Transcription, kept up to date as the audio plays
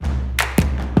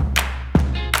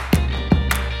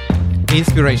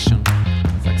Inspiration,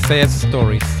 success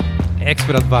stories,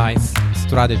 expert advice,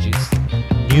 strategies,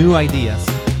 new ideas,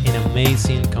 and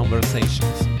amazing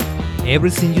conversations.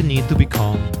 Everything you need to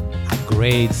become a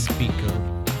great speaker.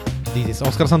 This is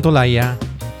Oscar Santolaya,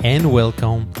 and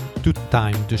welcome to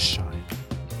Time to Shine.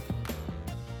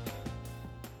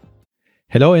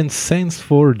 Hello, and thanks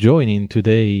for joining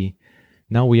today.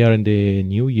 Now we are in the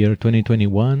new year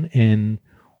 2021, and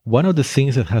one of the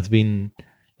things that has been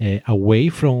away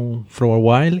from for a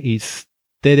while is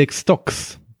TEDx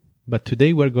Talks. But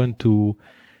today we're going to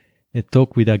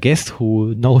talk with a guest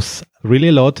who knows really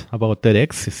a lot about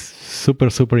TEDx, is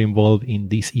super involved in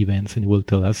these events, and will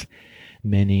tell us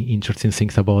many interesting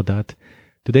things about that.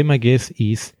 Today my guest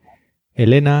is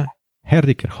Elena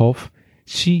Herdikerhoff.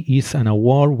 She is an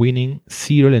award-winning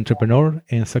serial entrepreneur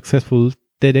and successful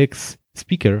TEDx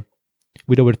speaker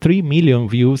with over 3 million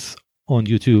views on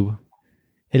YouTube.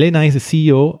 Elena is the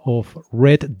CEO of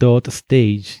Red Dot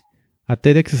Stage, a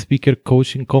TEDx speaker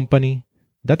coaching company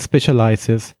that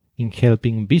specializes in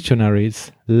helping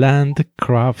visionaries land,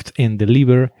 craft, and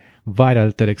deliver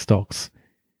viral TEDx talks.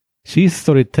 She is a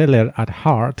storyteller at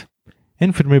heart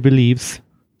and firmly believes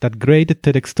that great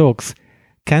TEDx talks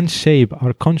can shape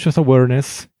our conscious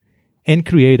awareness and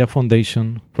create a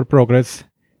foundation for progress,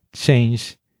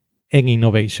 change, and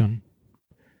innovation.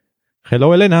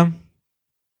 Hello, Elena.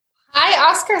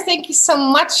 Hi, Oscar. Thank you so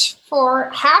much for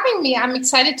having me. I'm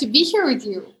excited to be here with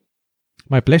you.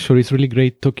 My pleasure. It's really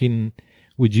great talking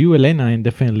with you, Elena, and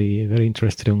definitely very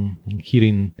interested in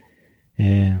hearing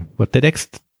what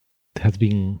TEDx has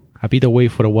been a bit away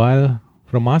for a while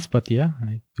from us, but yeah,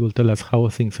 you will tell us how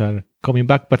things are coming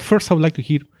back. But first, I would like to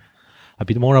hear a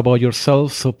bit more about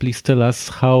yourself. So please tell us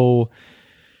how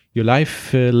your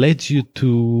life led you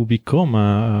to become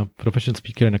a professional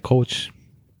speaker and a coach.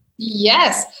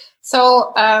 Yes.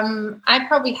 So I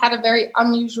probably had a very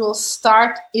unusual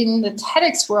start in the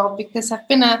TEDx world because I've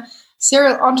been a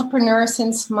serial entrepreneur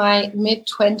since my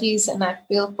mid-20s, and I've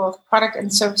built both product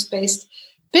and service-based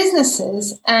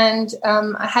businesses. And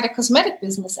I had a cosmetic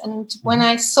business. And when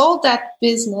I sold that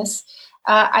business,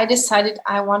 I decided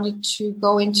I wanted to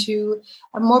go into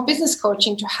more business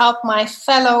coaching to help my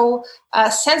fellow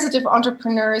sensitive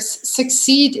entrepreneurs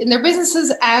succeed in their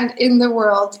businesses and in the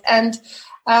world. And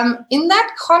in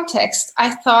that context,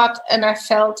 I thought and I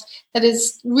felt that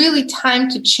it's really time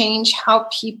to change how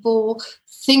people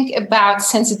think about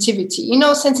sensitivity. You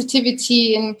know,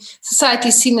 sensitivity in society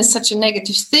is seen as such a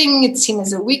negative thing. It's seen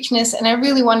as a weakness. And I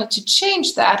really wanted to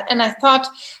change that. And I thought,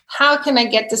 how can I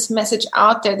get this message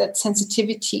out there that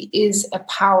sensitivity is a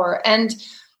power? And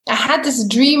I had this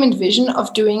dream and vision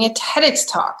of doing a TEDx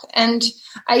talk. And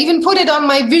I even put it on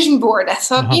my vision board. I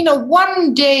thought,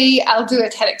 one day I'll do a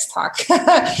TEDx talk.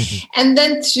 And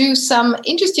then through some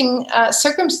interesting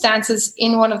circumstances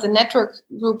in one of the network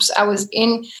groups I was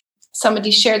in, somebody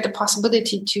shared the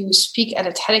possibility to speak at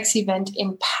a TEDx event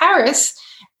in Paris.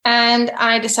 And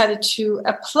I decided to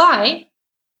apply.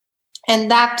 And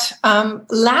that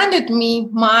landed me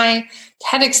my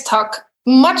TEDx talk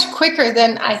much quicker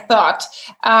than I thought,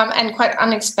 and quite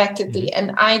unexpectedly.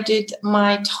 And I did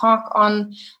my talk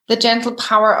on the gentle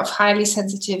power of highly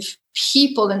sensitive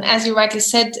people. And as you rightly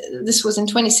said, this was in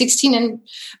 2016. And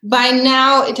by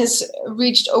now it has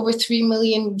reached over 3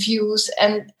 million views.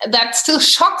 And that still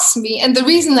shocks me. And the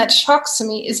reason that shocks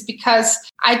me is because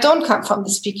I don't come from the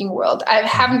speaking world. I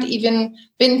haven't even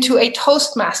been to a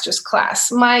Toastmasters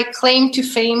class. My claim to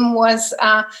fame was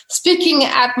speaking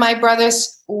at my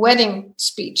brother's wedding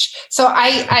speech. So I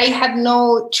had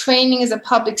no training as a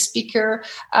public speaker.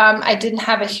 I didn't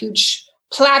have a huge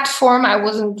platform. I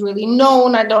wasn't really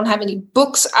known. I don't have any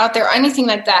books out there or anything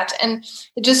like that. And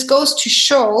it just goes to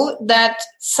show that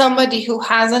somebody who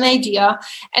has an idea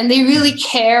and they really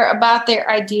care about their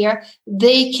idea,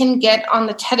 they can get on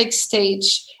the TEDx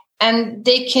stage and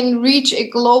they can reach a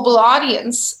global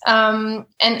audience and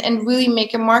really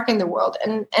make a mark in the world.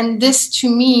 And this, to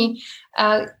me,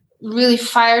 really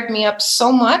fired me up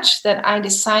so much that I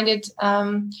decided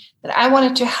that I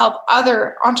wanted to help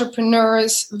other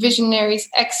entrepreneurs, visionaries,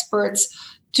 experts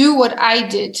do what I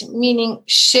did, meaning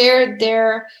share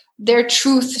their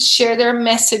truth, share their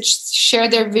message, share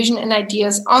their vision and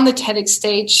ideas on the TEDx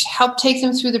stage, help take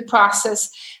them through the process,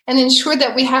 and ensure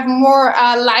that we have more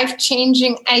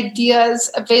life-changing ideas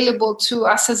available to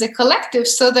us as a collective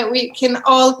so that we can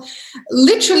all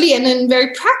literally and in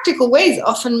very practical ways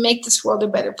often make this world a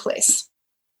better place.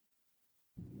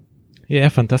 Yeah,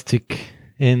 fantastic.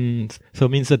 And so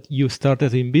it means that you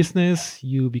started in business,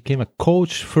 you became a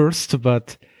coach first,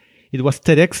 but it was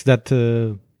TEDx that,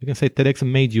 you can say TEDx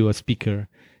made you a speaker.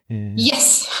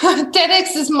 Yes.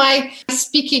 TEDx is my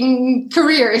speaking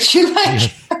career, if you like.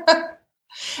 Yes.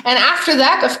 And after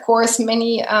that, of course,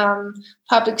 many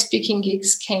public speaking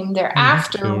gigs came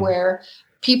thereafter, Sure. where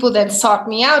people then sought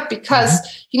me out because,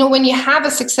 when you have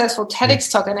a successful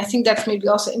TEDx talk, and I think that's maybe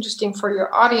also interesting for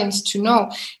your audience to know,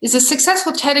 is a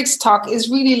successful TEDx talk is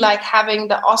really like having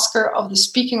the Oscar of the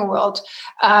speaking world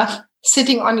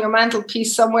sitting on your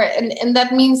mantelpiece somewhere. And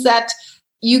that means that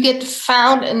you get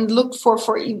found and looked for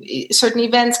certain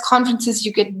events, conferences,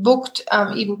 you get booked,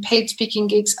 even paid speaking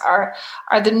gigs are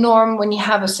the norm when you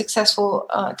have a successful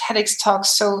TEDx talk.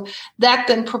 So that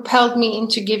then propelled me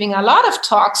into giving a lot of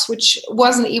talks, which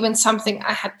wasn't even something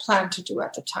I had planned to do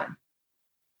at the time.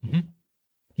 Mm-hmm.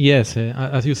 Yes,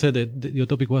 as you said, your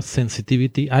topic was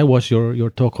sensitivity. I watched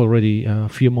your talk already a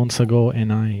few months ago,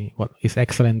 and it's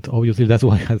excellent. Obviously, that's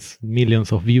why it has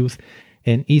millions of views.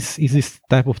 And is this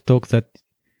type of talks that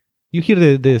you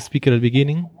hear the speaker at the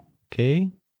beginning,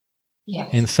 okay? Yes.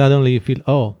 And suddenly you feel,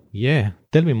 oh, yeah,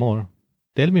 tell me more.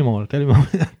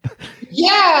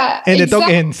 Yeah. And the talk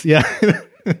ends, yeah.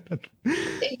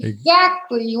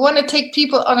 Exactly. You want to take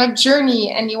people on a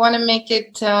journey, and you want to make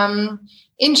it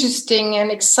interesting and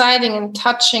exciting and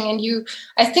touching. And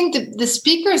I think the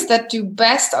speakers that do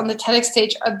best on the TEDx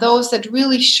stage are those that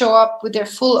really show up with their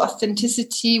full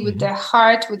authenticity, with their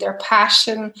heart, with their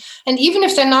passion. And even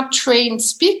if they're not trained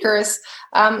speakers,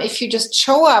 if you just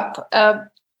show up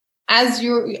as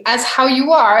how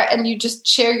you are, and you just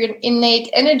share your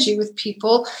innate energy with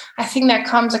people, I think that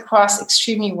comes across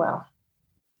extremely well.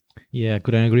 Yeah,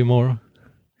 couldn't agree more.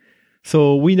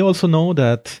 So we also know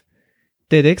that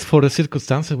TEDx, for the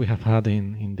circumstances we have had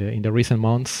in the recent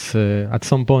months, at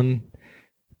some point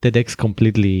TEDx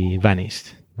completely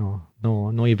vanished.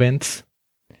 No events.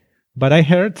 But I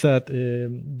heard that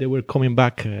they were coming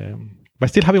back. But I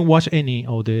still haven't watched any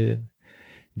of the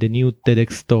new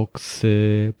TEDx talks.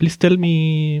 Please tell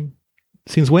me,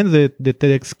 since when the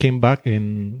TEDx came back,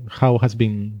 and how has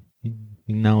been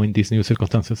now in these new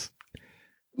circumstances?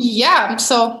 Yeah,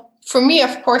 so for me,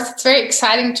 of course, it's very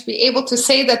exciting to be able to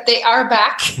say that they are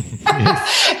back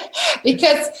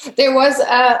because there was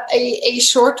a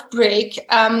short break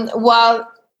while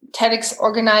TEDx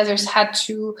organizers had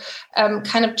to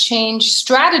kind of change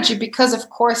strategy because, of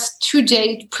course, to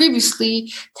date,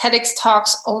 previously, TEDx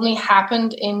talks only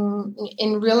happened in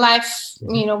real life,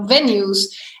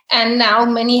 venues. And now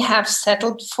many have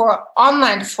settled for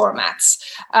online formats.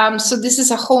 So this is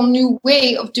a whole new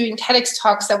way of doing TEDx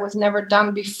talks that was never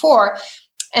done before.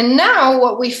 And now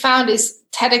what we found is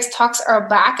TEDx talks are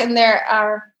back, and there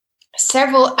are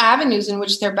several avenues in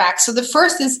which they're back. So the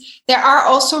first is there are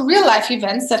also real life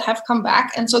events that have come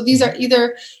back. And so these are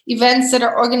either events that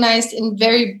are organized in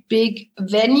very big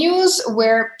venues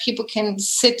where people can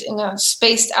sit in a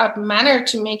spaced out manner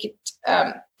to make it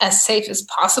as safe as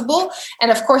possible. And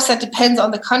of course, that depends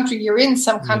on the country you're in.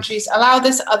 Some countries allow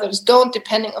this, others don't,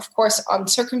 depending, of course, on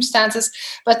circumstances.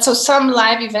 But so some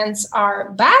live events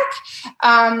are back.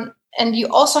 And you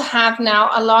also have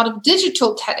now a lot of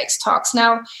digital TEDx talks.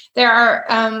 Now, there are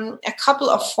a couple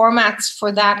of formats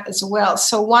for that as well.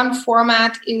 So one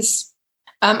format is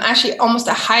actually almost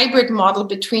a hybrid model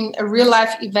between a real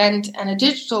life event and a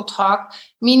digital talk,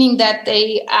 meaning that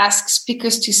they ask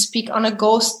speakers to speak on a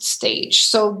ghost stage.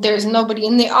 So there's nobody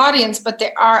in the audience, but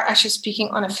they are actually speaking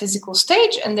on a physical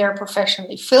stage, and they're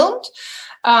professionally filmed.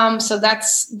 So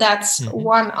that's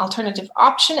one alternative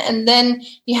option. And then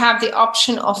you have the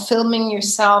option of filming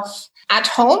yourself at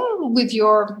home with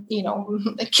your,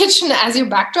 kitchen as your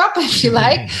backdrop, if you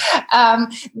like.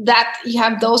 That you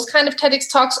have those kind of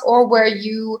TEDx talks, or where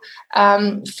you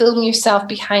film yourself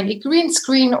behind a green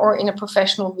screen or in a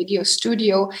professional video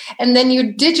studio, and then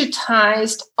you're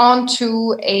digitized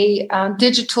onto a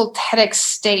digital TEDx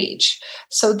stage.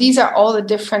 So these are all the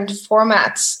different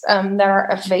formats that are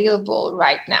available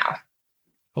right now.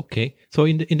 Okay, so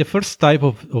in the first type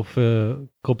of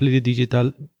completely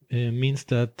digital means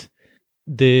that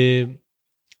the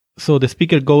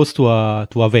speaker goes to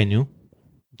a venue,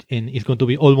 and it's going to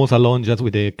be almost alone, just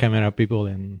with the camera people,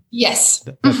 and yes,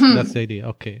 that's the idea.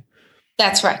 Okay,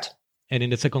 that's right. And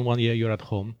in the second one, you're at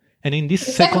home, and in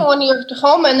this second one you're at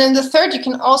home, and then the third you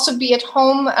can also be at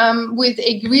home with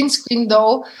a green screen,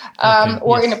 though,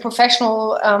 or in a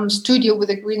professional studio with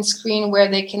a green screen, where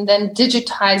they can then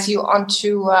digitize you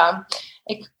onto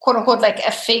a quote unquote like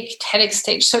a fake TEDx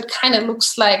stage. So it kind of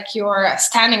looks like you're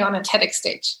standing on a TEDx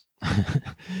stage.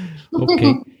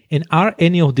 Okay. And are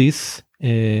any of these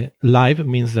live,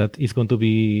 means that it's going to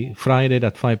be Friday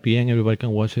at 5 p.m. Everybody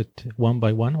can watch it one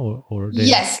by one, or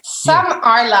yes, some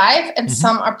are live and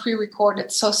some are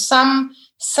pre-recorded. So some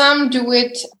do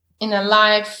it in a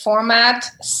live format,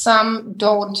 some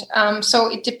don't. So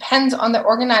it depends on the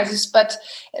organizers. But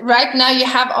right now you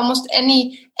have almost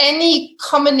any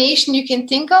combination you can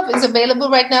think of is available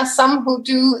right now. Some who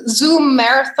do Zoom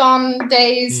marathon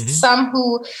days, some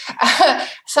who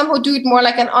do it more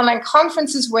like an online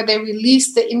conferences where they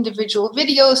release the individual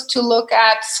videos to look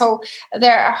at. So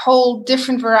there are a whole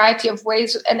different variety of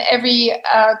ways, and every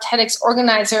TEDx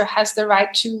organizer has the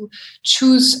right to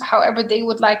choose however they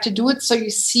would like to do it. So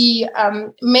you see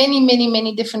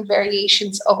many different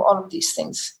variations of all of these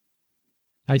things.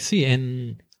 I see.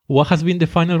 And what has been the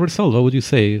final result? What would you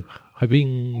say?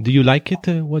 Do you like it?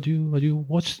 What you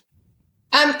watched?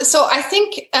 So I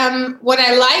think what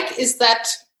I like is that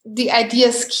the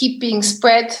ideas keep being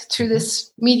spread through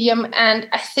this medium, and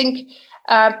I think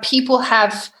people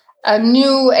have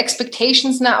new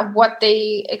expectations now of what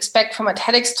they expect from a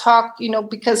TEDx talk,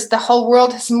 because the whole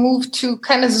world has moved to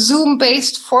kind of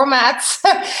Zoom-based formats.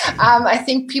 I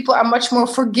think people are much more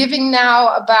forgiving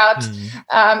now about,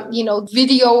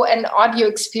 video and audio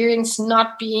experience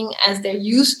not being as they're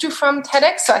used to from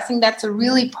TEDx. So I think that's a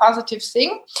really positive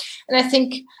thing. And I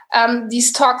think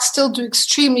these talks still do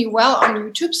extremely well on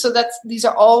YouTube. So these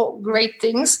are all great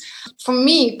things. For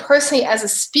me personally, as a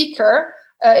speaker,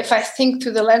 if I think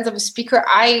through the lens of a speaker,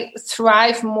 I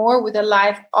thrive more with a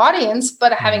live audience.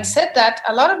 But having said that,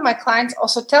 a lot of my clients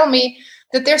also tell me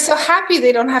that they're so happy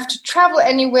they don't have to travel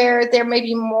anywhere. They're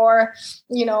maybe more,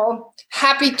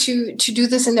 happy to do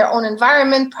this in their own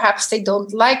environment. Perhaps they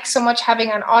don't like so much having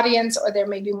an audience, or they're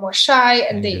maybe more shy,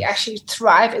 and they actually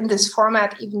thrive in this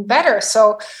format even better.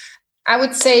 So I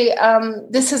would say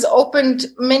this has opened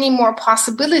many more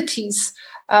possibilities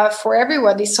for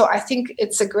everybody. So I think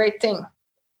it's a great thing.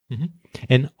 Mm-hmm.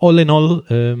 And all in all,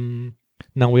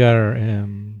 now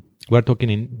we're talking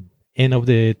in end of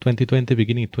the 2020,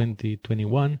 beginning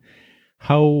 2021.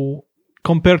 How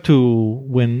compared to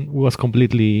when it was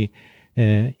completely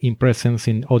in presence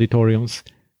in auditoriums,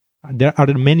 are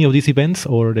there many of these events,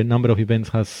 or the number of events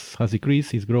has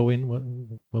decreased, is growing?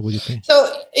 What would you say? So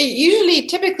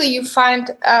typically you find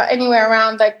anywhere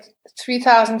around like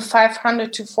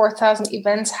 3,500 to 4,000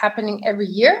 events happening every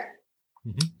year.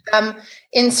 Mm-hmm.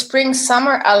 In spring,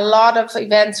 summer, a lot of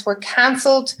events were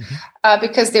canceled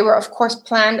because they were, of course,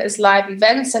 planned as live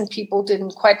events, and people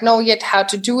didn't quite know yet how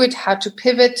to do it, how to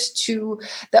pivot to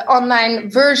the online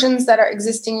versions that are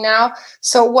existing now.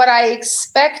 So what I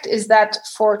expect is that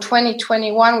for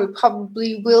 2021, we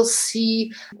probably will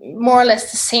see more or less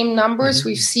the same numbers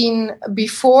we've seen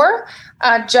before,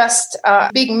 just a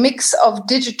big mix of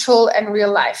digital and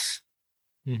real life.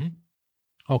 Mm-hmm.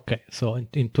 Okay, so in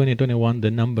 2021,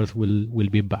 the numbers will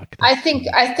be back. I think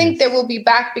they will be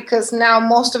back, because now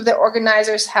most of the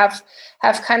organizers have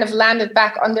kind of landed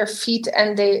back on their feet,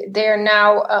 and they are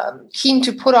now keen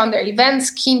to put on their events,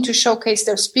 keen to showcase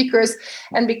their speakers,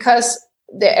 and because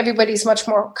everybody's much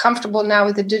more comfortable now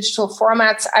with the digital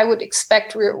formats, I would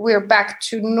expect we're back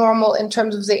to normal in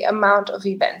terms of the amount of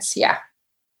events. Yeah.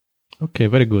 Okay,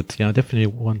 very good. Yeah, definitely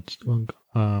want.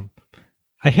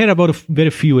 I heard about very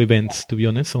few events, to be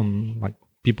honest, on like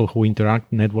people who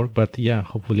interact, network. But yeah,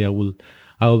 hopefully I will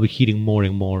be hearing more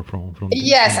and more from.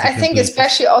 Yes, I think places.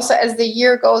 Especially also as the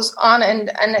year goes on, and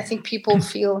I think people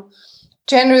feel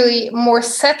generally more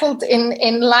settled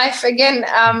in life again.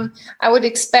 I would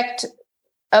expect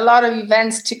a lot of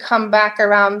events to come back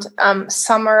around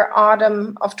summer,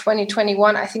 autumn of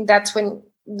 2021. I think that's when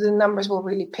the numbers will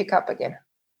really pick up again.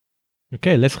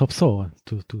 Okay, let's hope so,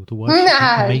 to watch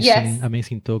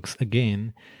amazing talks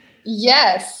again.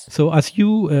 Yes. So as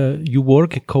you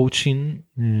work coaching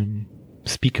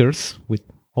speakers with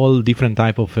all different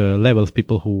type of levels,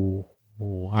 people who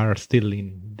are still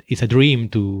it's a dream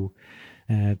to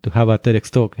have a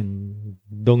TEDx talk and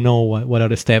don't know what are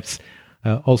the steps.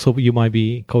 Also, you might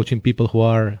be coaching people who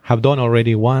have done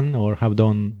already one, or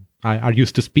are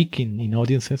used to speak in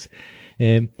audiences.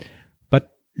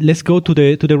 Let's go to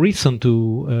the reason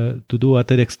to do a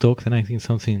TEDx talk, and I think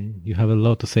something you have a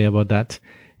lot to say about that.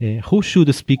 Who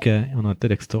should speak on a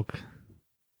TEDx talk?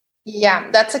 Yeah,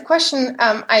 that's a question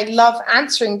I love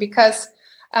answering, because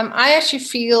I actually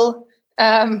feel,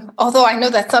 although I know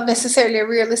that's not necessarily a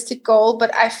realistic goal,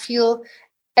 but I feel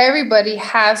everybody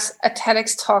has a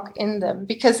TEDx talk in them,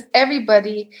 because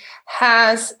everybody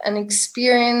has an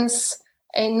experience,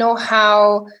 a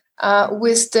know-how,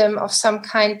 wisdom of some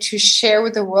kind to share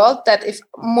with the world, that if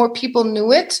more people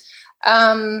knew it,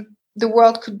 the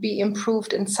world could be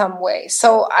improved in some way.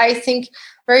 So I think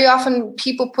very often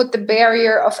people put the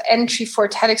barrier of entry for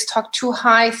TEDx talk too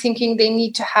high, thinking they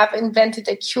need to have invented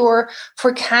a cure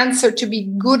for cancer to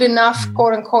be good enough,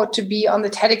 quote unquote, to be on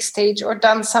the TEDx stage, or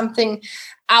done something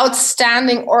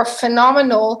outstanding or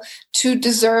phenomenal to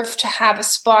deserve to have a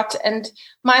spot. And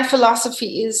my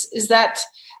philosophy is that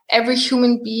every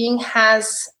human being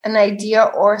has an idea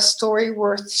or a story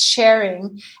worth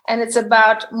sharing. And it's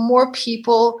about more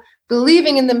people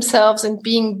believing in themselves and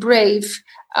being brave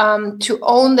to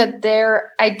own that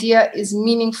their idea is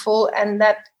meaningful and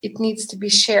that it needs to be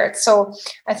shared. So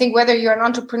I think whether you're an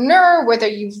entrepreneur, whether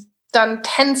you've done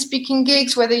 10 speaking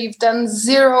gigs, whether you've done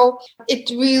 0, it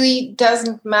really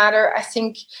doesn't matter. I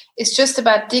think it's just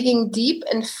about digging deep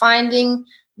and finding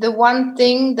the one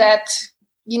thing that,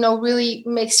 really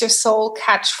makes your soul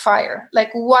catch fire. Like,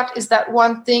 what is that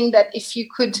one thing that if you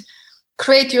could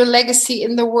create your legacy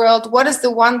in the world, what is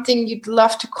the one thing you'd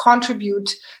love to contribute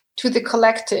to the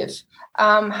collective?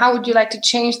 How would you like to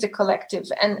change the collective?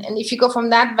 And if you go from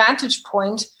that vantage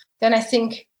point, then I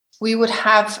think we would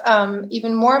have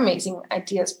even more amazing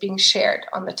ideas being shared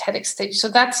on the TEDx stage. So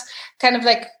that's kind of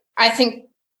like, I think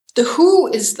the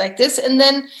who is like this. And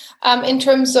then in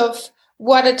terms of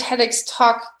what a TEDx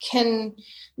talk can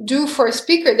do for a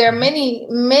speaker, there are many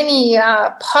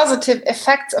positive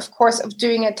effects, of course, of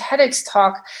doing a TEDx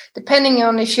talk. Depending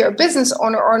on if you're a business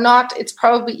owner or not, it's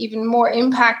probably even more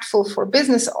impactful for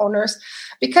business owners,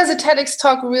 because a TEDx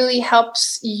talk really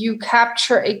helps you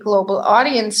capture a global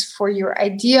audience for your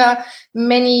idea.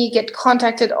 Many get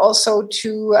contacted also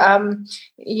to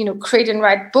create and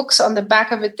write books. On the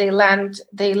back of it, they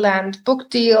land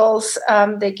book deals.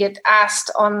 They get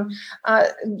asked on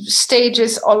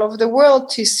stages all over the world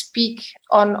to speak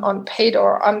on paid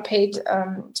or unpaid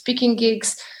speaking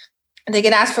gigs. They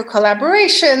get asked for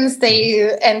collaborations.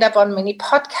 They end up on many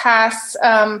podcasts.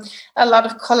 A lot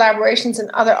of collaborations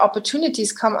and other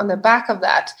opportunities come on the back of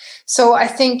that. So I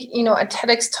think, a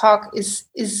TEDx talk is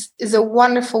a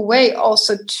wonderful way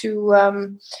also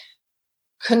to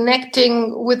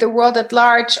connecting with the world at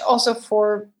large, also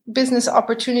for business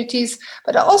opportunities,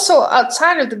 but also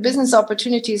outside of the business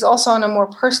opportunities, also on a more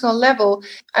personal level.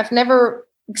 I've never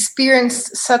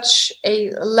experienced such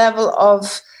a level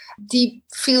of deep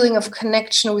feeling of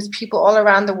connection with people all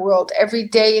around the world. Every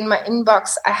day in my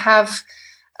inbox, I have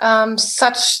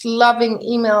such loving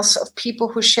emails of people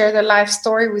who share their life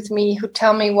story with me, who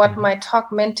tell me what my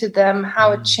talk meant to them,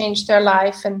 how it changed their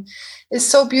life. And it's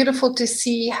so beautiful to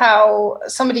see how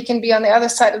somebody can be on the other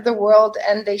side of the world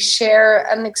and they share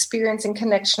an experience and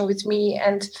connection with me.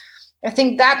 And I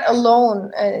think that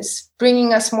alone is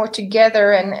bringing us more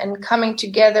together and coming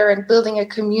together and building a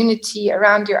community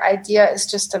around your idea is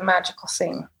just a magical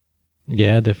thing.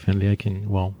 Yeah, definitely.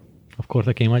 Of course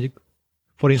I can imagine.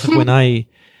 For instance, when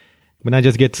I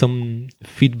just get some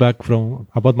feedback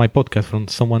about my podcast from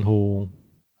someone who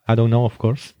I don't know, of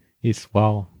course, it's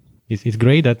wow. It's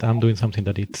great that I'm doing something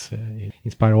that it's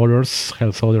inspire others,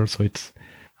 helps others. So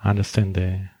I understand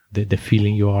the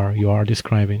feeling you are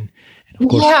describing. And of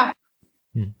course, yeah.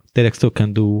 TEDx Talk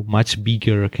can do much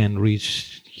bigger, can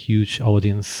reach huge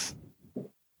audience.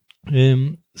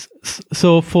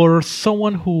 So for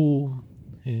someone who,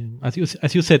 as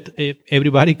you said,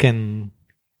 everybody can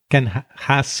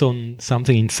has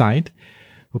something inside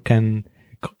who can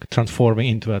transform it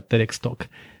into a TEDx talk.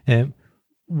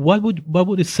 What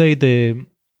would you say the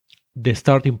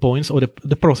starting points or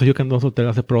the process? You can also tell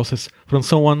us the process from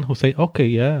someone who say,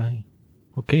 okay,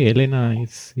 Elena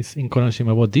is encouraging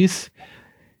me about this,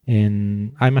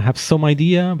 and I might have some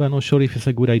idea, but I'm not sure if it's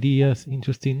a good idea. It's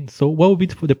interesting. So what would be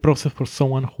the process for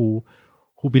someone who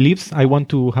believes I want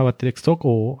to have a TEDx talk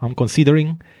or I'm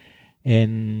considering,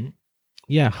 and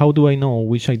how do I know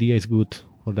which idea is good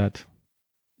for that?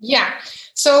 Yeah.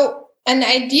 So an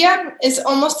idea is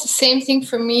almost the same thing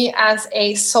for me as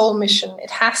a soul mission.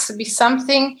 It has to be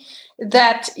something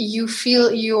that you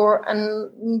feel you're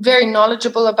very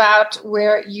knowledgeable about,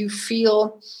 where you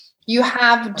feel you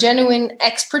have genuine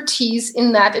expertise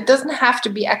in that. It doesn't have to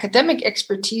be academic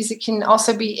expertise. It can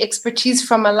also be expertise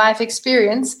from a life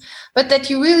experience, but that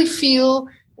you really feel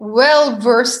well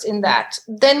versed in that.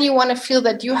 Then you want to feel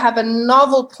that you have a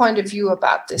novel point of view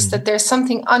about this, that there's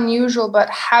something unusual about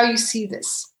how you see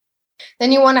this.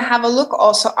 Then you want to have a look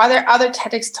also, are there other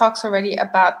TEDx talks already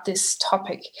about this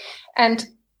topic? And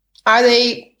are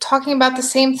they talking about the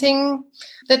same thing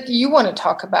that you want to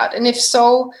talk about? And if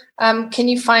so, can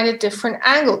you find a different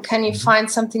angle? Can you find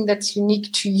something that's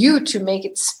unique to you to make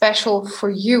it special for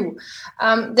you?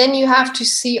 Then you have to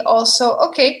see also,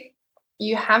 okay,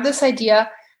 you have this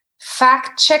idea,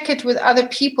 fact check it with other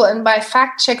people. And by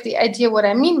fact check the idea, what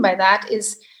I mean by that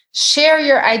is share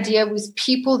your idea with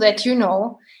people that you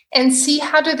know and see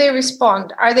how do they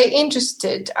respond. Are they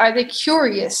interested? Are they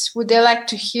curious? Would they like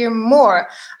to hear more?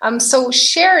 So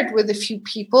share it with a few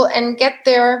people and get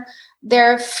their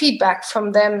their feedback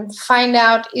from them, find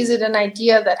out, is it an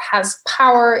idea that has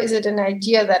power? Is it an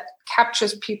idea that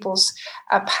captures people's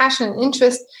passion and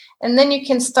interest? And then you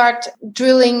can start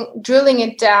drilling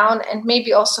it down, and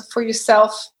maybe also for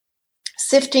yourself,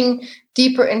 sifting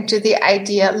deeper into the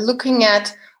idea, looking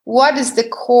at what is the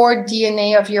core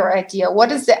DNA of your idea?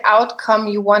 What is the outcome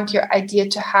you want your idea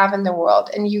to have in the world?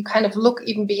 And you kind of look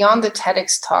even beyond the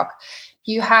TEDx talk.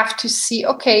 You have to see,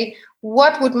 okay,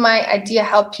 what would my idea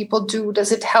help people do?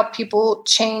 Does it help people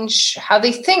change how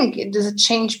they think? Does it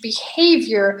change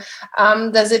behavior?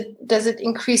 Does it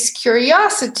increase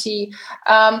curiosity?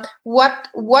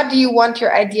 What do you want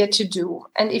your idea to do?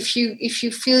 And if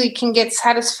you feel you can get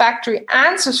satisfactory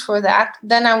answers for that,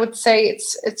 then I would say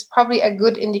it's probably a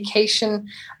good indication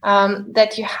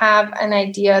that you have an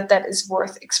idea that is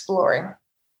worth exploring.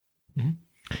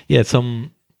 Mm-hmm.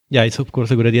 Yeah, it's of course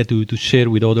a good idea to share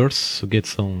with others to get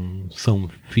some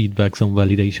feedback, some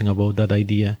validation about that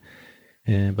idea.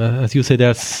 But as you said,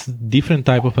 there's different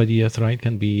type of ideas, right?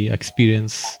 Can be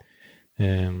experience,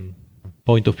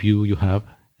 point of view you have.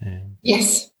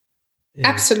 Yes,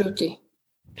 absolutely.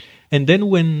 And then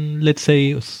when, let's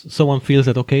say, someone feels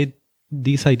that, okay,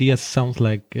 this idea sounds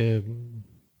like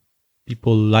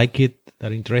people like it,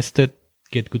 are interested,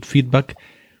 get good feedback,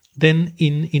 then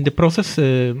in the process,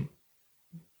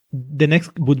 the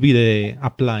next would be the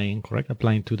applying, correct?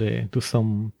 Applying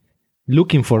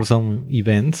looking for some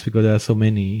events, because there are so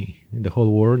many in the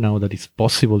whole world now that it's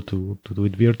possible to do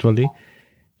it virtually.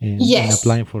 And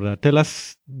applying for that. Tell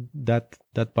us that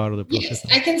part of the process.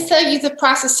 Yes, I can tell you the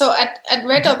process. So at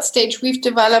Red Dot Stage, we've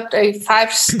developed a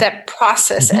 5-step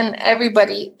process, and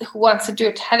everybody who wants to do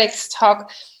a TEDx talk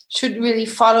should really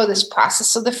follow this process.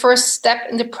 So the first step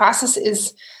in the process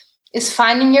is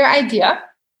finding your idea,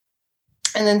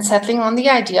 and then settling on the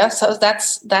idea. So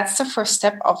that's the first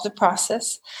step of the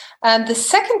process. And the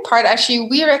second part, actually,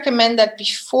 we recommend that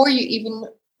before you even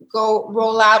go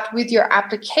roll out with your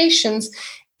applications,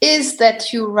 is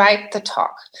that you write the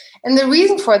talk. And the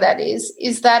reason for that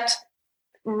is that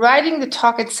writing the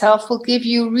talk itself will give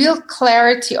you real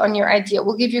clarity on your idea,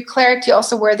 will give you clarity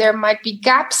also where there might be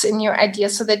gaps in your idea,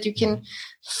 so that you can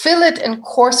fill it and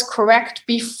course correct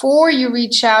before you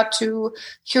reach out to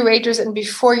curators and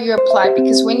before you apply.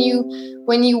 Because when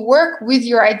you work with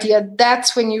your idea,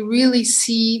 that's when you really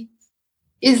see,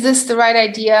 is this the right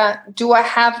idea? Do I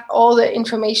have all the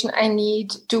information I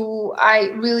need? Do I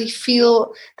really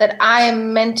feel that I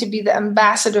am meant to be the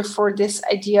ambassador for this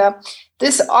idea?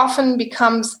 This often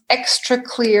becomes extra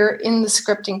clear in the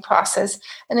scripting process.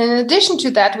 And in addition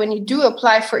to that, when you do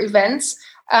apply for events,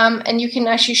 and you can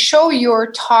actually show your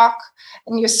talk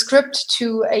and your script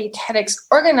to a TEDx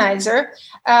organizer,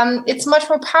 it's much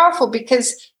more powerful,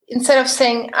 because instead of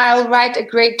saying, I'll write a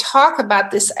great talk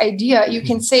about this idea, you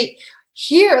can say,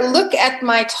 here, look at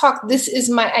my talk. This is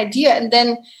my idea. And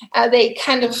then they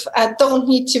kind of don't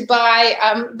need to buy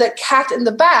the cat in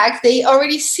the bag. They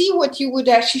already see what you would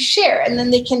actually share. And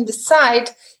then they can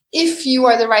decide if you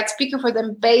are the right speaker for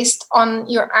them based on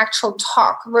your actual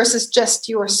talk versus just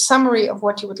your summary of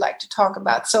what you would like to talk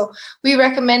about. So we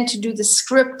recommend to do the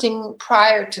scripting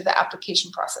prior to the application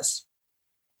process.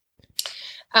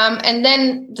 And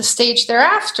then the stage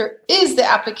thereafter is the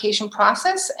application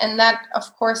process. And that,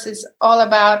 of course, is all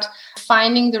about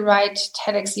finding the right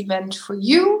TEDx event for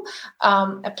you,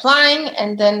 applying,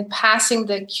 and then passing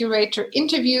the curator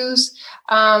interviews.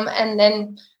 And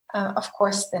then, of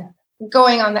course, then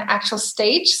going on the actual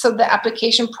stage. So the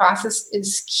application process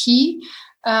is key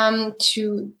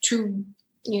to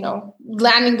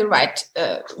landing the right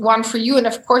one for you. And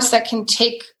of course, that can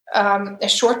take a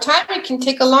short time. It can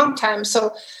take a long time.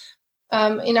 So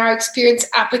in our experience,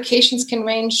 applications can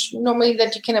range normally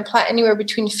that you can apply anywhere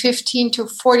between 15 to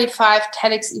 45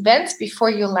 TEDx events before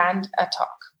you land a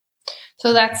talk.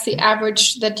 So that's the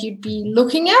average that you'd be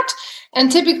looking at.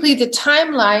 And typically the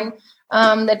timeline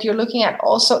that you're looking at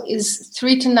also is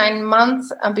 3 to 9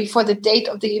 months before the date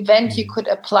of the event you could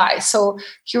apply. So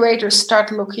curators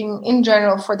start looking in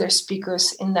general for their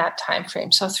speakers in that time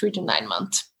frame, so 3 to 9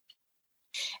 months.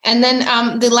 And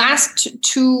then the last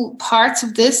two parts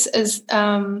of this is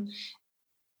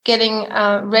getting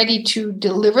ready to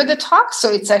deliver the talk.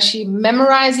 So it's actually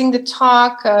memorizing the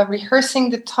talk, rehearsing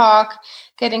the talk,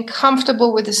 getting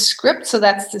comfortable with the script. So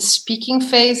that's the speaking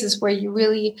phase, is where you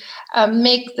really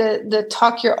make the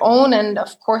talk your own. And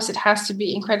of course, it has to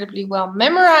be incredibly well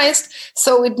memorized,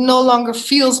 so it no longer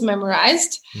feels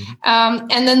memorized. Mm-hmm.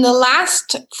 And then the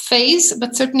last phase,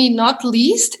 but certainly not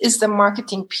least, is the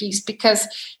marketing piece, because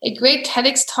a great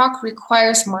TEDx talk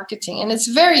requires marketing. And it's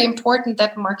very important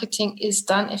that marketing is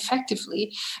done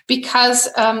effectively, because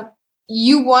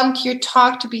you want your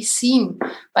talk to be seen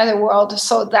by the world.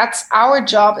 So that's our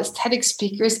job as TEDx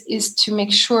speakers, is to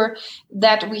make sure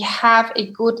that we have a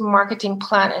good marketing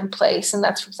plan in place. And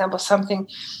that's, for example, something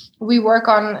we work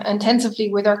on intensively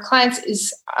with our clients,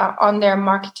 is on their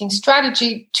marketing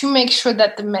strategy to make sure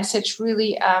that the message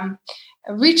really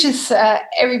reaches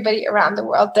everybody around the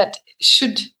world that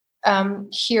should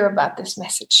hear about this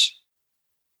message.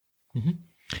 Mm-hmm.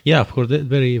 Yeah, of course.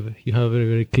 You have a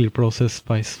very clear process,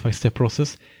 five-step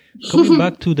process. Coming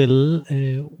back to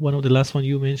the one of the last one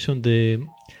you mentioned, the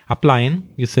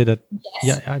applying. You said that. Yes.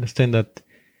 Yeah, I understand that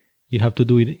you have to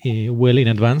do it well in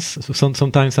advance. So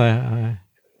sometimes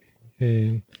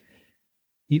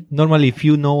normally, if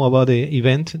you know about the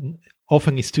event,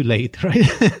 often it's too late, right?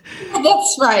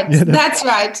 That's right. Yeah, that's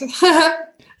right.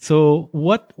 So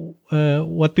what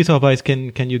piece of advice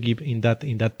can you give in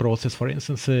that process? For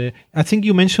instance, I think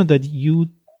you mentioned that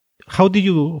how do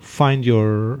you find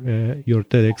your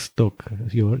TEDx talk,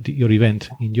 your event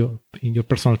in your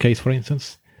personal case, for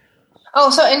instance?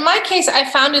 Oh, so in my case, I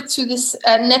found it through this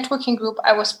networking group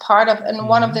I was part of, and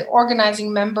one of the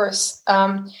organizing members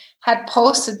had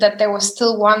posted that there was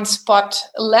still one spot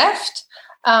left.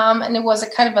 And it was a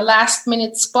kind of a last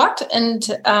minute spot. And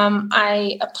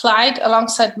I applied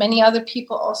alongside many other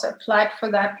people, also applied for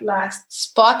that last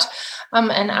spot.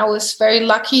 And I was very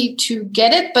lucky to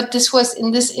get it. But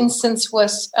in this instance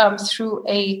was through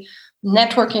a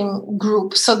networking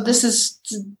group. So this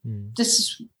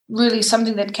is really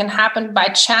something that can happen by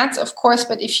chance, of course.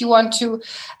 But if you want to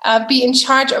be in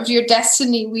charge of your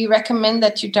destiny, we recommend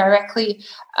that you directly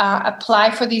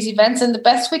apply for these events. And the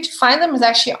best way to find them is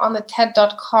actually on the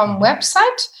TED.com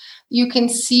website. You can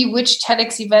see which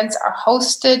TEDx events are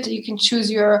hosted. You can choose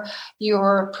your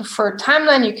preferred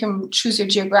timeline. You can choose your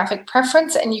geographic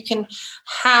preference, and you can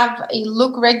have a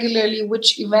look regularly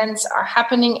which events are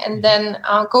happening, and then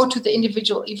go to the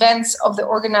individual events of the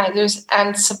organizers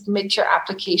and submit your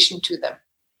application to them.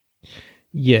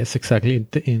 Yes, exactly.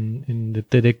 In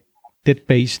the TED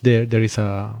page, there is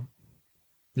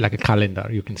like a calendar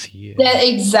you can see. Yeah,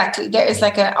 exactly. There is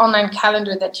like an online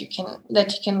calendar that you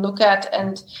can look at,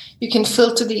 and you can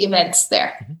filter the events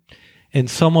there. Mm-hmm. And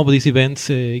some of these events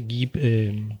give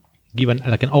an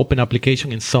open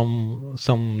application, and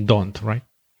some don't, right?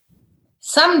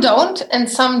 Some don't, and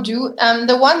some do.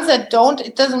 The ones that don't,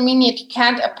 it doesn't mean that you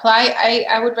can't apply.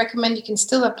 I would recommend you can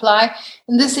still apply.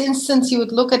 In this instance, you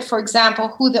would look at, for example,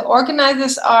 who the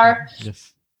organizers are. Yes.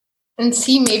 And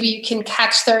see, maybe you can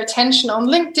catch their attention on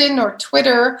LinkedIn or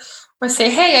Twitter, or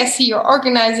say, hey, I see you're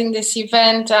organizing this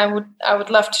event. I would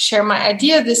love to share my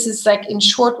idea. This is like, in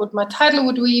short, what my title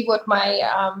would be, what my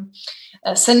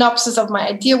synopsis of my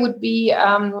idea would be.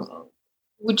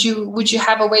 Would you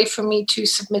have a way for me to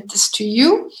submit this to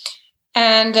you?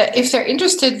 And if they're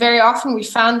interested, very often we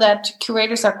found that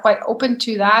curators are quite open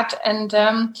to that,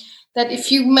 and that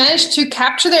if you manage to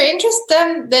capture their interest,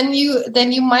 then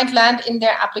you might land in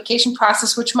their application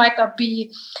process, which might not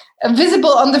be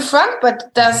visible on the front,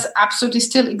 but does absolutely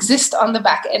still exist on the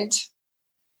back end.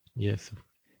 Yes,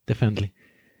 definitely.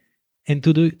 And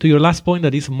to your last point,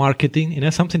 that is marketing, and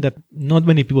that's something that not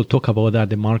many people talk about, that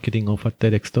the marketing of a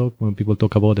TEDx talk, when people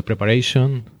talk about the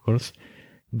preparation, of course.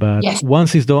 But yes,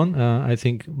 once it's done, I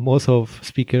think most of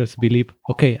speakers believe,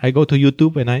 okay, I go to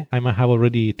YouTube and I might have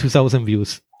already 2,000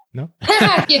 views. No?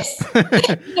 Yes.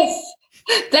 Yes,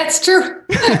 that's true.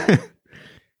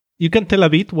 You can tell a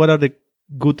bit what are the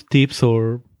good tips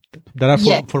or that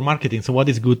are for marketing. So what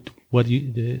is good?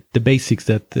 The basics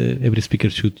that every speaker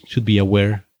should be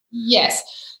aware? Yes.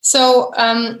 So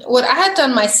what I had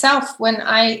done myself when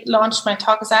I launched my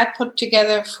talk is I had put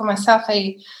together for myself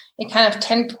a kind of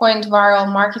 10-point viral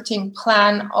marketing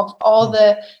plan of all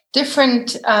the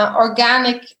different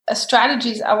organic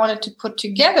strategies I wanted to put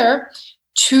together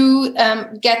to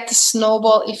get the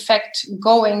snowball effect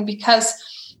going. Because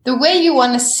the way you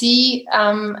want to see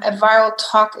a viral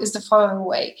talk is the following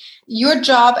way. Your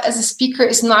job as a speaker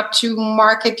is not to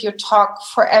market your talk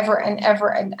forever and ever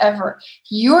and ever.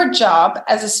 Your job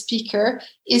as a speaker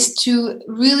is to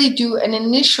really do an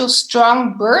initial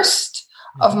strong burst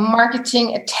of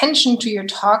marketing attention to your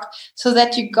talk so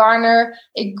that you garner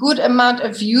a good amount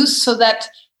of views, so that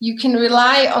you can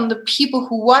rely on the people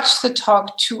who watch the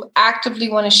talk to actively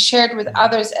want to share it with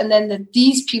others, and then that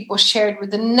these people share it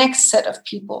with the next set of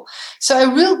people. So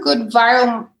a real good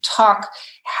viral talk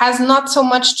has not so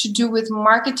much to do with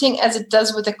marketing as it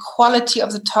does with the quality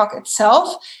of the talk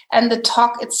itself, and the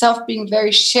talk itself being very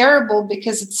shareable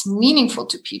because it's meaningful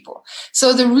to people.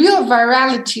 So the real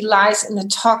virality lies in the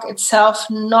talk itself,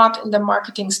 not in the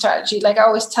marketing strategy. Like I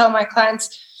always tell my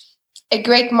clients, a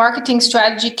great marketing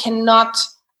strategy cannot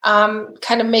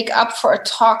kind of make up for a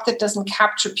talk that doesn't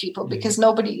capture people, because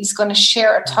nobody is going to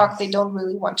share a talk they don't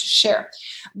really want to share.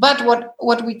 But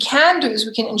what we can do is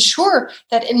we can ensure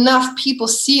that enough people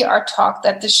see our talk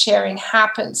that the sharing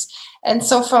happens. And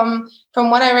so from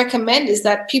what I recommend is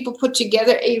that people put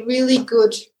together a really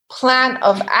good plan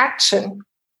of action.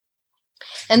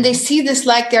 And they see this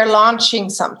like they're launching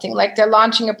something, like they're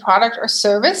launching a product or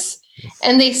service. Yes.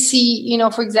 And they see,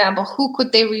 for example, who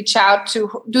could they reach out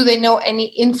to? Do they know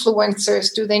any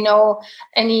influencers? Do they know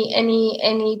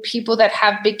any people that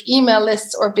have big email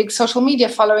lists or big social media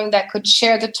following that could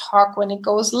share the talk when it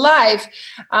goes live?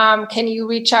 Can you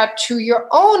reach out to your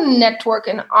own network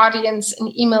and audience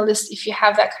and email list if you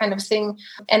have that kind of thing,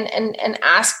 and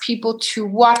ask people to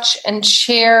watch and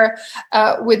share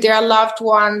with their loved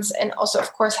ones, and also,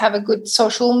 of course, have a good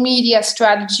social media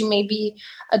strategy, maybe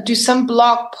do some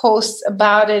blog posts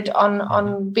about it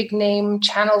on big name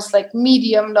channels like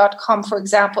medium.com, for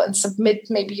example, and submit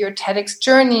maybe your TEDx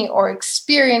journey or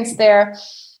experience there.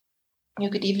 You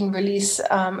could even release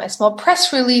a small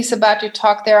press release about your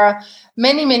talk. There are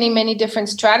many, many, many different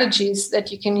strategies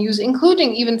that you can use,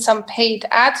 including even some paid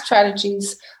ad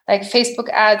strategies like Facebook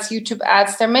ads, YouTube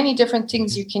ads. There are many different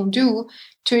things you can do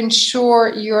to ensure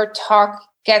your talk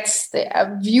gets the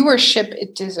viewership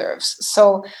it deserves.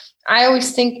 So I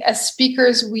always think as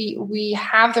speakers, we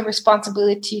have the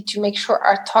responsibility to make sure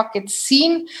our talk gets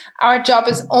seen. Our job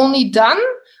is only done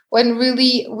when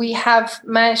really we have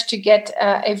managed to get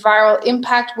a viral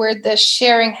impact where the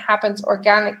sharing happens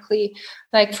organically.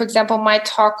 Like, for example, my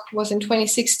talk was in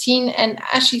 2016, and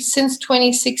actually since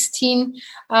 2016,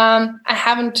 I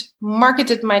haven't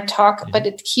marketed my talk, but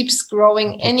it keeps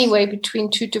growing anyway, between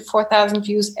 2,000 to 4,000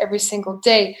 views every single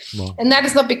day. Wow. And that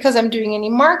is not because I'm doing any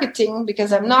marketing,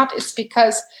 because I'm not. It's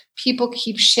because people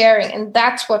keep sharing, and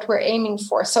that's what we're aiming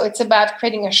for. So it's about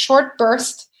creating a short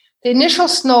burst, the initial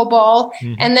snowball,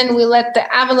 and then we let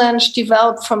the avalanche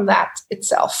develop from that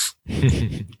itself.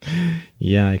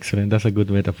 Yeah, excellent. That's a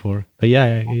good metaphor. But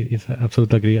yeah, it's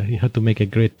absolutely agree. You have to make a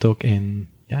great talk, and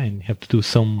you have to do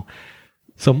some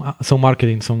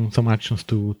marketing, some actions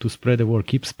to spread the word,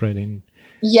 keep spreading.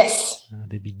 Yes,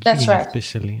 the beginning, that's right.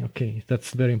 Especially, okay,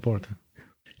 that's very important.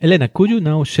 Elena, could you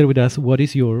now share with us what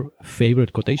is your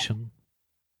favorite quotation?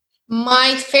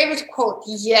 My favorite quote,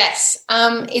 yes,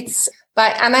 it's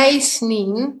by Anais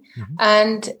Nin,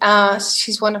 and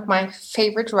she's one of my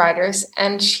favorite writers.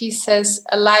 And she says,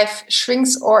 "A life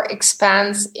shrinks or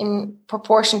expands in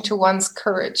proportion to one's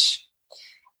courage."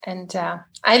 And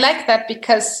I like that,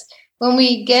 because when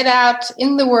we get out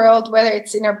in the world, whether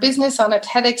it's in our business, on a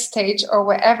TEDx stage, or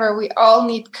wherever, we all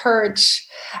need courage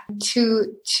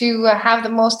to have the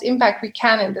most impact we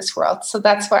can in this world. So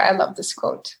that's why I love this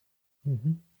quote.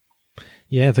 Mm-hmm.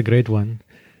 Yeah, it's a great one.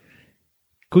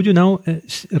 Could you now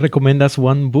recommend us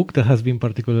one book that has been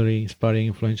particularly inspiring,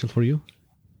 influential for you?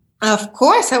 Of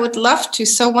course, I would love to.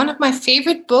 So one of my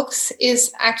favorite books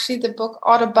is actually the book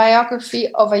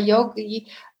Autobiography of a Yogi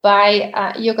by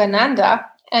Yogananda.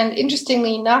 And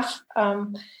interestingly enough,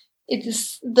 it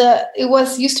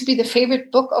used to be the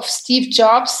favorite book of Steve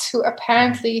Jobs, who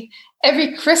apparently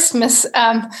every Christmas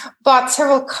bought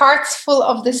several carts full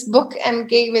of this book and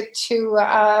gave it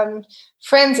to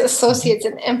friends, associates,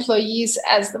 and employees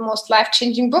as the most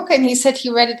life-changing book. And he said he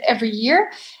read it every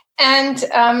year. And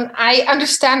I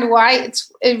understand why. It's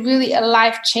really a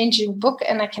life-changing book,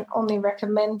 and I can only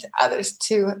recommend others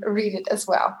to read it as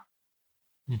well.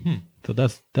 Mm-hmm. So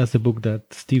that's the book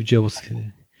that Steve Jobs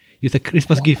used a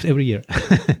Christmas gift every year.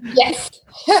 Yes,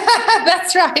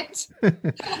 that's right.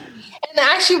 And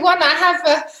actually, one I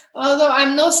have, although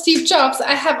I'm no Steve Jobs,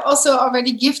 I have also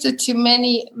already gifted to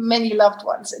many, many loved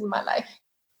ones in my life.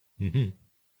 Mm-hmm.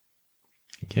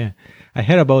 Yeah, I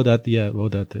heard about that. Yeah,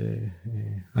 about that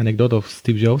anecdote of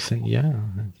Steve Jobs, and yeah,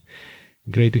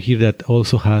 great to hear that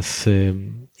also has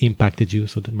impacted you.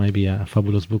 So that might be a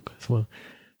fabulous book as well.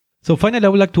 So finally, I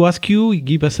would like to ask you,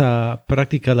 give us a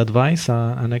practical advice,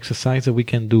 an exercise that we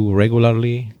can do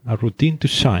regularly, a routine to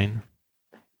shine.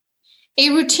 A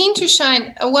routine to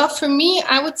shine. Well, for me,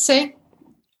 I would say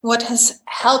what has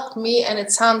helped me, and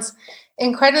it sounds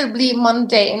incredibly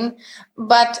mundane,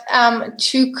 but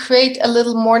to create a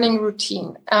little morning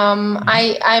routine.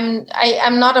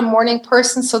 I'm not a morning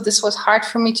person, so this was hard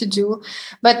for me to do,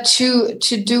 but to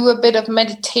do a bit of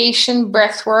meditation,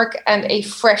 breath work, and a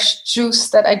fresh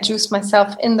juice that I juice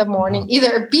myself in the morning,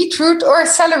 either a beetroot or a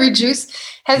celery juice,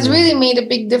 has really made a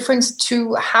big difference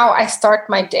to how I start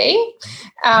my day.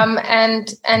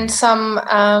 And some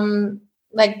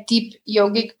like deep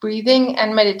yogic breathing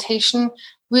and meditation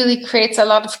really creates a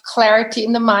lot of clarity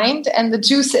in the mind and the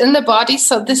juice in the body.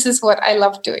 So this is what I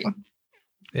love doing.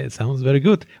 It sounds very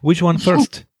good. Which one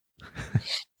first?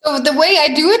 So the way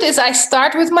I do it is I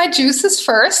start with my juices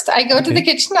first. I go to the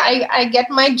kitchen, I get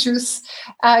my juice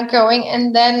going,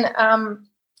 and then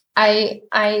I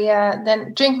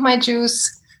then drink my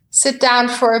juice, sit down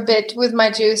for a bit with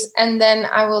my juice, and then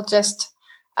I will just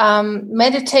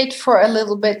meditate for a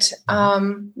little bit,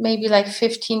 maybe like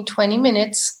 15, 20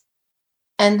 minutes.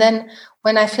 And then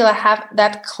when I feel I have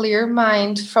that clear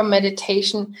mind from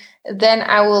meditation, then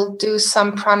I will do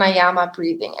some pranayama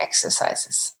breathing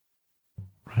exercises.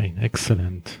 Right,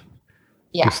 excellent.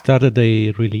 Yeah. You started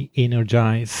a really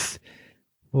energized.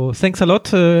 Well, thanks a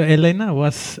lot, Elena.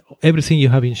 Was everything you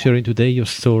have been sharing today, your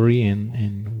story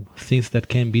and things that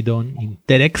can be done in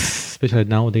TEDx, especially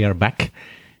now they are back.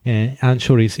 I'm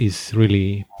sure is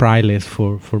really priceless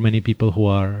for many people who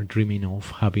are dreaming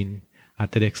of having a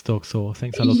TEDx talk. So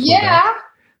thanks a lot for that. Yeah,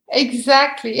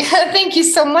 exactly. Thank you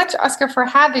so much, Oscar, for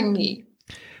having me.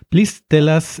 Please tell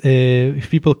us if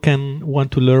people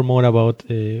want to learn more about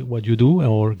what you do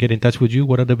or get in touch with you.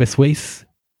 What are the best ways?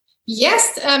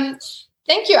 Yes,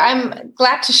 thank you. I'm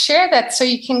glad to share that. So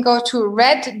you can go to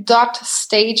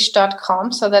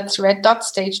red.stage.com. So that's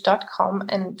red.stage.com.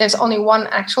 And there's only one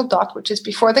actual dot, which is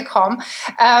before the com.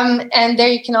 And there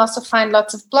you can also find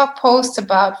lots of blog posts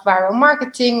about viral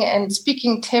marketing and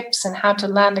speaking tips and how to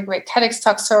land a great TEDx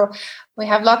talk. So we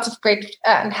have lots of great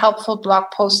and helpful blog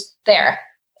posts there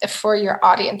for your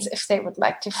audience if they would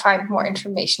like to find more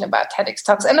information about TEDx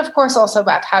Talks. And of course, also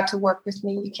about how to work with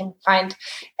me. You can find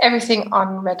everything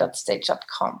on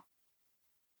red.stage.com.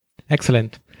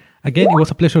 Excellent. Again, it was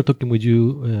a pleasure talking with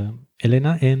you,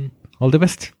 Elena, and all the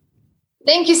best.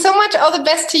 Thank you so much. All the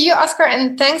best to you, Oscar.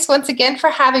 And thanks once again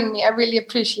for having me. I really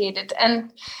appreciate it.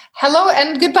 And hello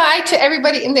and goodbye to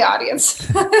everybody in the audience.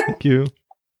 Thank you.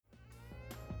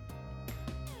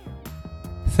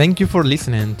 Thank you for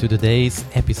listening to today's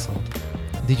episode.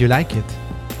 Did you like it?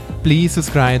 Please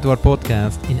subscribe to our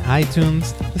podcast in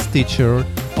iTunes, Stitcher,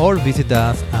 or visit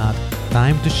us at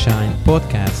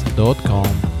timetoshinepodcast.com.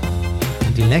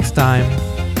 Until next time,